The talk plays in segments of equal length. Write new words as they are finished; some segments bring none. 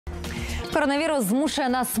Коронавірус змушує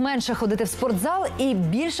нас менше ходити в спортзал і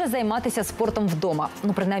більше займатися спортом вдома.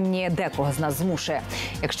 Ну, принаймні, декого з нас змушує.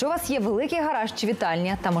 Якщо у вас є великий гараж чи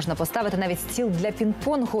вітальня, там можна поставити навіть стіл для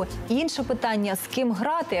пінг-понгу. Інше питання – з ким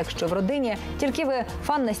грати, якщо в родині тільки ви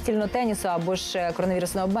фан настільного тенісу або ж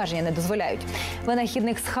коронавірусне обмеження не дозволяють.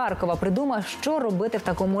 Винахідник з Харкова придумав, що робити в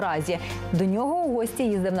такому разі. До нього у гості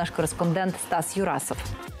їздив наш кореспондент Стас Юрасов.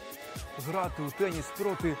 Грати у теніс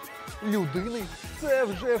проти людини – це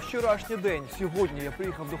вже вчорашній день. Сьогодні я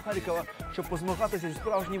приїхав до Харкова, щоб позмагатися зі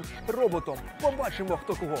справжнім роботом. Побачимо,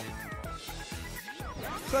 хто кого.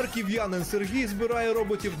 Харків'янин Сергій збирає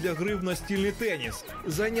роботів для гри в настільний теніс.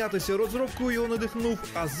 Зайнятися розробкою його надихнув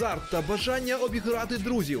азарт та бажання обіграти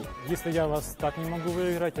друзів. Якщо я вас так не можу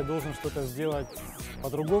виграти, я должен щось зробити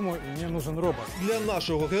по-другому, і мені нужен робот. Для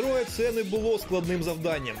нашого героя це не було складним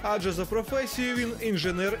завданням, адже за професією він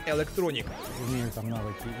інженер-електронік. Вмію там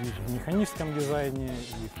навики і в механічному дизайні,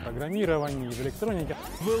 і в програмуванні, і в електроніці.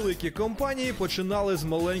 Великі компанії починали з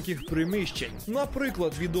маленьких приміщень.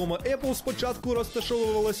 Наприклад, відома Apple спочатку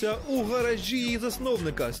розташовувалася у гаражі її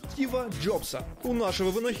засновника Стіва Джобса. У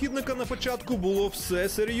нашого винахідника на початку було все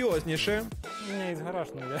серйозніше. У мене є гараж,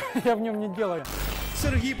 але я в ньому не роблю.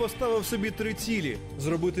 Сергій поставив собі 3 цілі –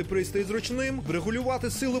 зробити пристрій зручним,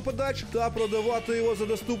 врегулювати силу подач та продавати його за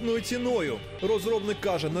доступною ціною. Розробник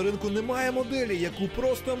каже, на ринку немає моделі, яку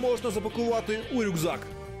просто можна запакувати у рюкзак.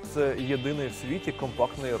 Це єдиний в світі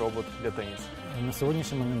компактний робот для тенісу. На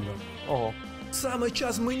сьогоднішній момент так. Ого. Саме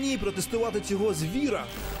час мені протестувати цього звіра.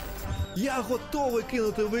 Я готовий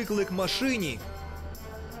кинути виклик машині.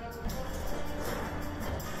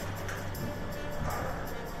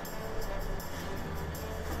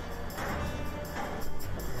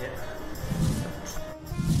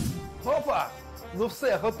 Опа! Ну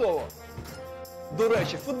все, готово. До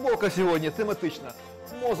речі, футболка сьогодні тематична.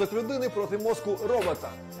 Мозок людини проти мозку робота.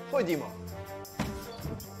 Ходімо.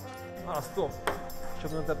 А, стоп.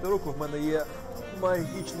 Щоб не натерти руку, в мене є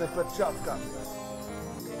магічна перчатка.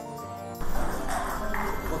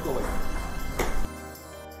 Готовий.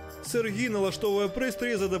 Сергій налаштовує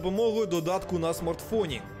пристрій за допомогою додатку на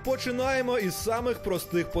смартфоні. Починаємо із самих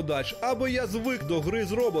простих подач, аби я звик до гри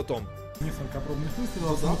з роботом. Несколько пробних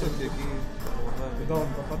вистрілів, куди він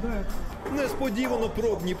попадає. Несподівано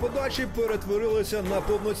пробні подачі перетворилися на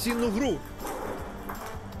повноцінну гру.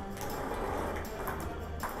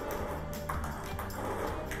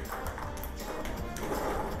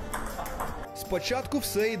 Спочатку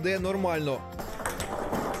все йде нормально.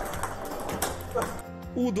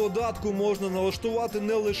 У додатку можна налаштувати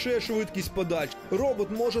не лише швидкість подач.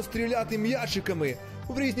 Робот може стріляти м'ячиками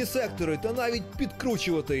в різні сектори та навіть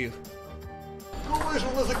підкручувати їх. Коли ж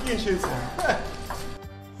воно закінчується?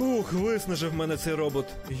 Ух, виснажив мене цей робот.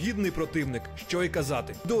 Гідний противник, що й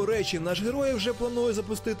казати. До речі, наш герой вже планує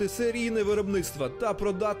запустити серійне виробництво та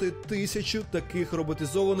продати 1000 таких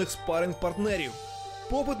роботизованих спаринг-партнерів.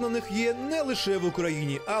 Попит на них є не лише в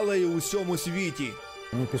Україні, але й у всьому світі.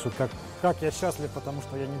 Мне пишут, как я счастлив, потому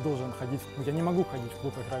что я не должен ходить, я не могу ходить в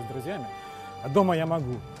клуб играть с друзьями, а дома я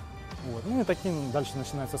могу. Вот. Ну и таким дальше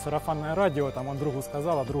начинается сарафанное радио, там он другу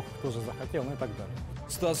сказал, а друг тоже захотел, ну и так далее.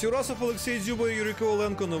 Стас Юрасов, Олексій Дзюба, Юрій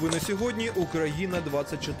Коваленко. Новини сьогодні. Україна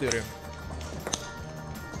 24.